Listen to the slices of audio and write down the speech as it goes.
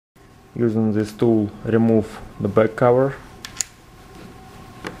Using this tool, remove the back cover.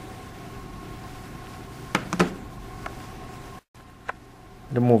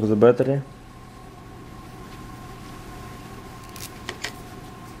 Remove the battery.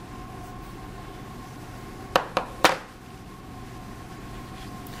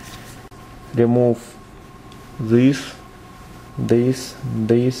 Remove this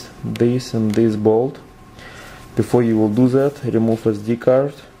and this bolt. Before you will do that, remove SD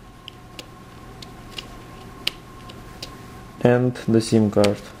card and the SIM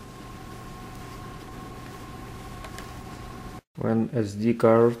card. When SD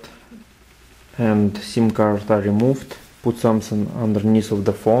card and SIM card are removed, put something underneath of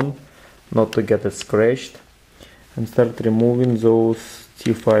the phone, not to get it scratched, and start removing those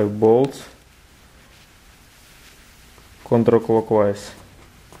T5 bolts counterclockwise.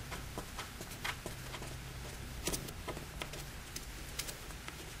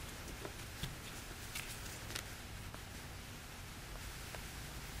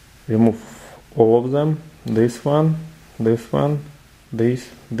 Remove all of them, this one, this,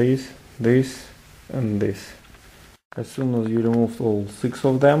 and this. As soon as you remove all 6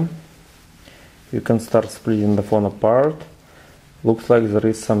 of them, you can start splitting the phone apart. Looks like there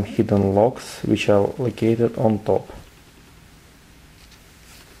is some hidden locks which are located on top.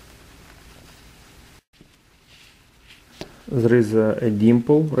 There is a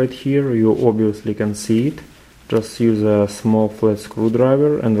dimple right here, you obviously can see it. Just use a small flat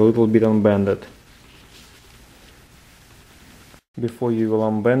screwdriver and a little bit unbend it. Before you will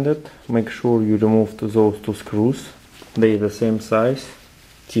unbend it, make sure you remove those 2 screws. They are the same size,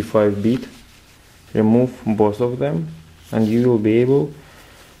 T5 bit. Remove both of them and you will be able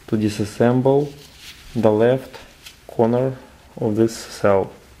to disassemble the left corner of this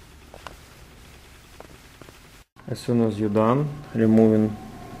cell. As soon as you're done removing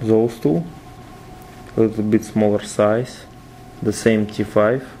those 2, a little bit smaller size, the same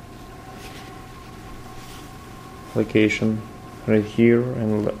T5 location right here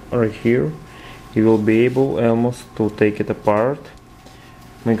and right here, you will be able almost to take it apart.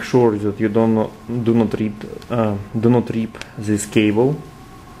 Make sure that you do not rip this cable.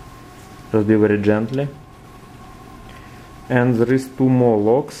 Just be very gently. And there is 2 more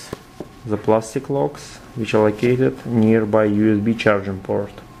locks, the plastic locks, which are located nearby USB charging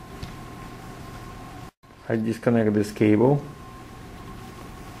port. I disconnect this cable,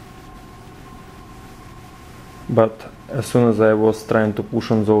 but as soon as I was trying to push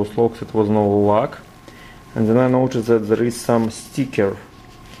on those locks, it was no luck, and then I noticed that there is some sticker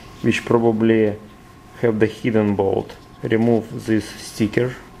which probably have the hidden bolt. Remove this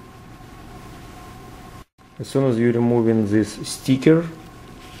sticker. As soon as you're removing this sticker,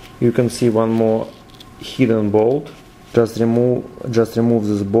 you can see one more hidden bolt. Just remove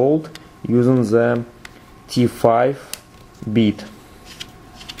this bolt using the T5 bit.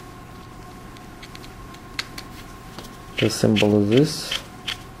 As simple as this.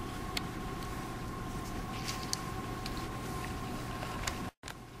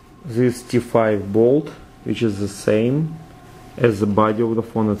 This T5 bolt, which is the same as the body of the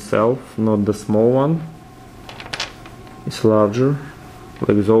phone itself, not the small one, it's larger,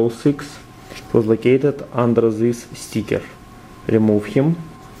 like those 6. It was located under this sticker. Remove him.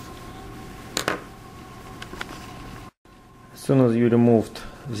 As soon as you removed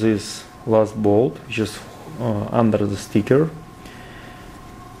this last bolt, which is under the sticker,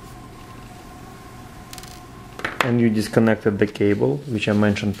 and you disconnected the cable, which I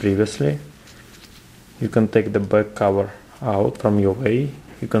mentioned previously, you can take the back cover out from your way.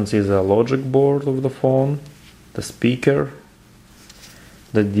 You can see the logic board of the phone, the speaker,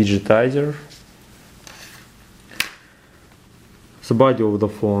 the digitizer. The body of the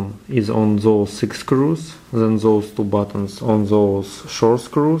phone is on those 6 screws, then those 2 buttons on those short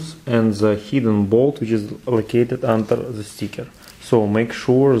screws, and the hidden bolt which is located under the sticker. So make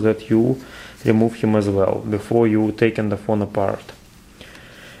sure that you remove him as well before you taking the phone apart.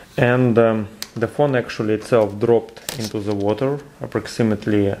 And the phone actually itself dropped into the water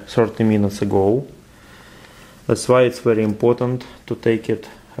approximately 30 minutes ago. That's why it's very important to take it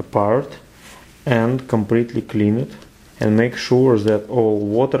apart and completely clean it, and make sure that all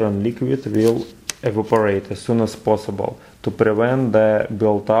water and liquid will evaporate as soon as possible to prevent the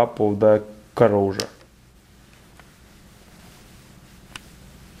build-up of the corrosion.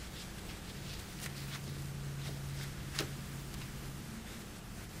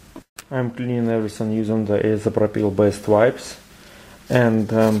 I'm cleaning everything using the isopropyl based wipes, and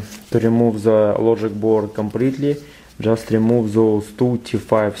to remove the logic board completely, just remove those 2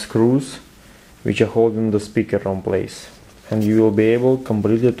 T5 screws which are holding the speaker in place. and you will be able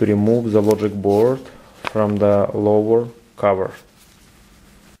completely to remove the logic board from the lower cover.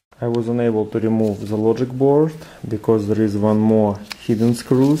 I was unable to remove the logic board because there is one more hidden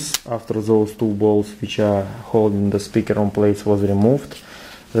screws. After those two bolts which are holding the speaker on place was removed,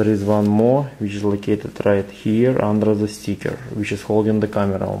 there is one more which is located right here under the sticker, which is holding the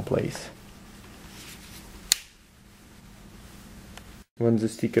camera on place. When the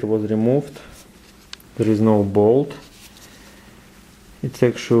sticker was removed, there is no bolt. It's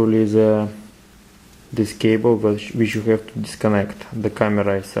actually this cable which you have to disconnect the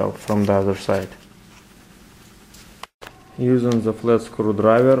camera itself from the other side. Using the flat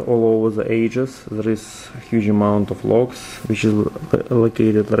screwdriver all over the edges, there is a huge amount of locks which is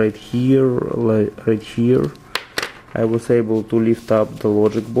located right here, right here. I was able to lift up the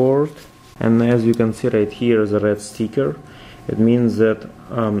logic board, and as you can see right here the red sticker, it means that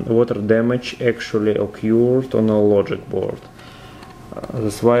water damage actually occurred on a logic board.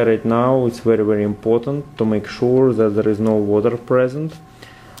 That's why right now it's very important to make sure that there is no water present.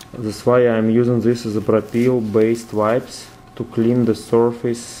 That's why I'm using this as a isopropyl based wipes to clean the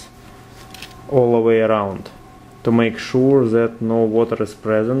surface all the way around, to make sure that no water is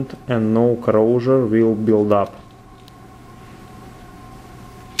present and no corrosion will build up.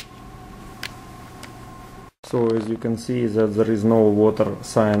 So as you can see that there is no water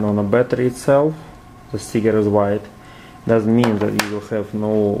sign on the battery itself, the sticker is white. Doesn't mean that you will have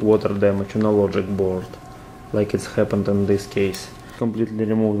no water damage on the logic board, like it's happened in this case. Completely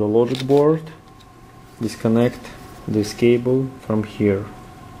remove the logic board, disconnect this cable from here,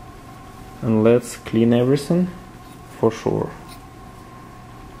 and let's clean everything for sure.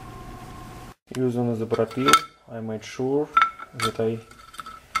 Using the isopropyl, I made sure that I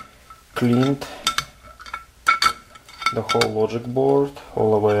cleaned the whole logic board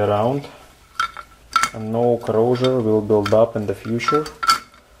all the way around, and no corrosion will build up in the future.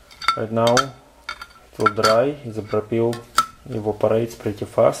 Right now it will dry, the isopropyl evaporates pretty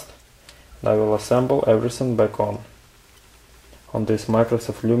fast, and I will assemble everything back on this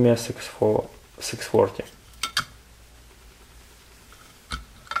Microsoft Lumia 640.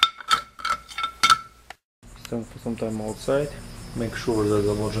 Stand for some time outside, make sure that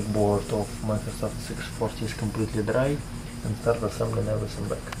the logic board of Microsoft 640 is completely dry, and start assembling everything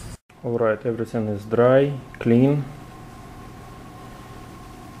back. Alright, everything is dry, clean.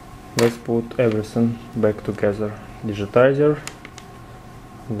 Let's put everything back together. Digitizer,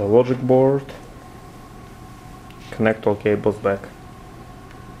 the logic board, connect all cables back.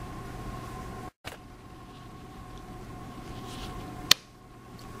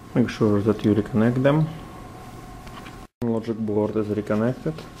 Make sure that you reconnect them. Logic board is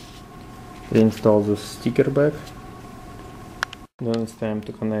reconnected. Reinstall the sticker back. Then it's time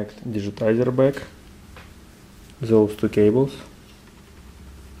to connect digitizer back, those two cables.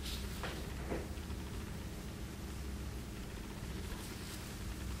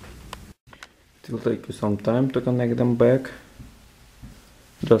 It will take you some time to connect them back.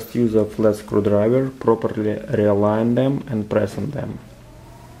 Just use a flat screwdriver, properly realign them and press on them.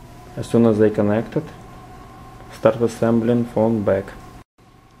 As soon as they connected, start assembling phone back.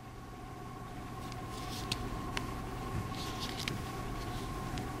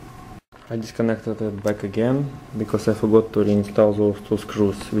 I disconnected it back again because I forgot to reinstall those two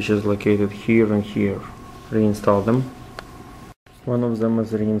screws, which is located here and here. Reinstall them. One of them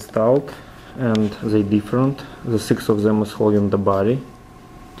is reinstalled and they different. The 6 of them is holding the body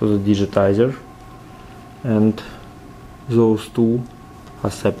to the digitizer, and those two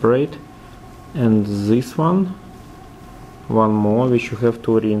are separate, and this one more which you have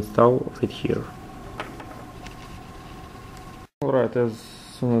to reinstall right here. Alright, as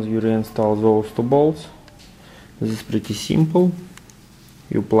soon as you reinstall those two bolts, this is pretty simple.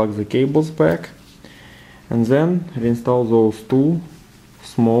 You plug the cables back and then reinstall those two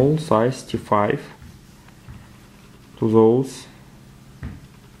small size T5 to those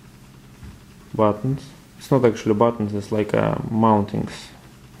buttons. It's not actually buttons, it's like mountings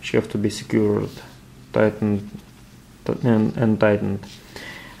which have to be secured, tightened and tightened.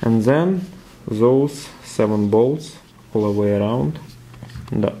 And then those 7 bolts all the way around,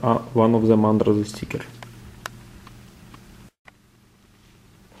 and one of them under the sticker.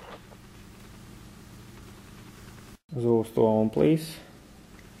 Those two are in place,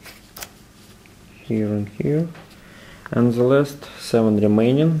 here and here, and the last 7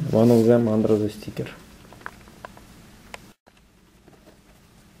 remaining, one of them under the sticker.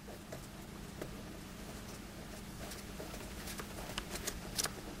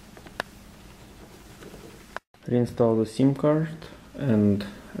 Reinstall the SIM card and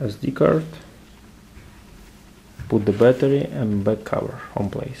SD card. put the battery and back cover on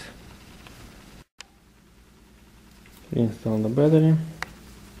place. Install the battery.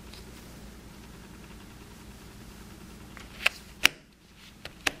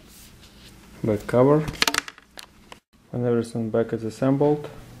 Back cover. When everything back is assembled,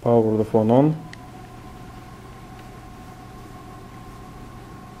 power the phone on.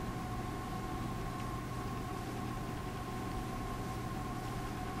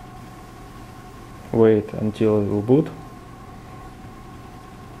 Wait until it will boot.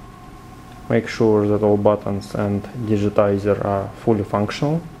 Make sure that all buttons and digitizer are fully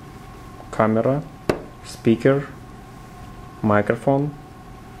functional. Camera, speaker, microphone.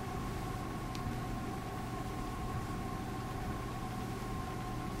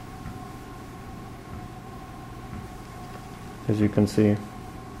 As you can see,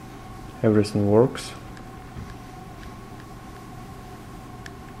 everything works.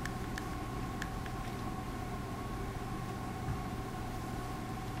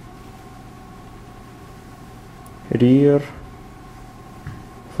 Rear,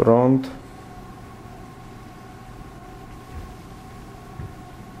 front,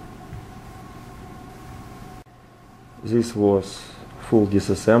 this was full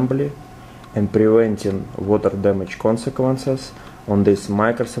disassembly and preventing water damage consequences on this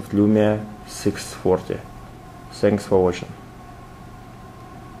Microsoft Lumia 640. Thanks for watching.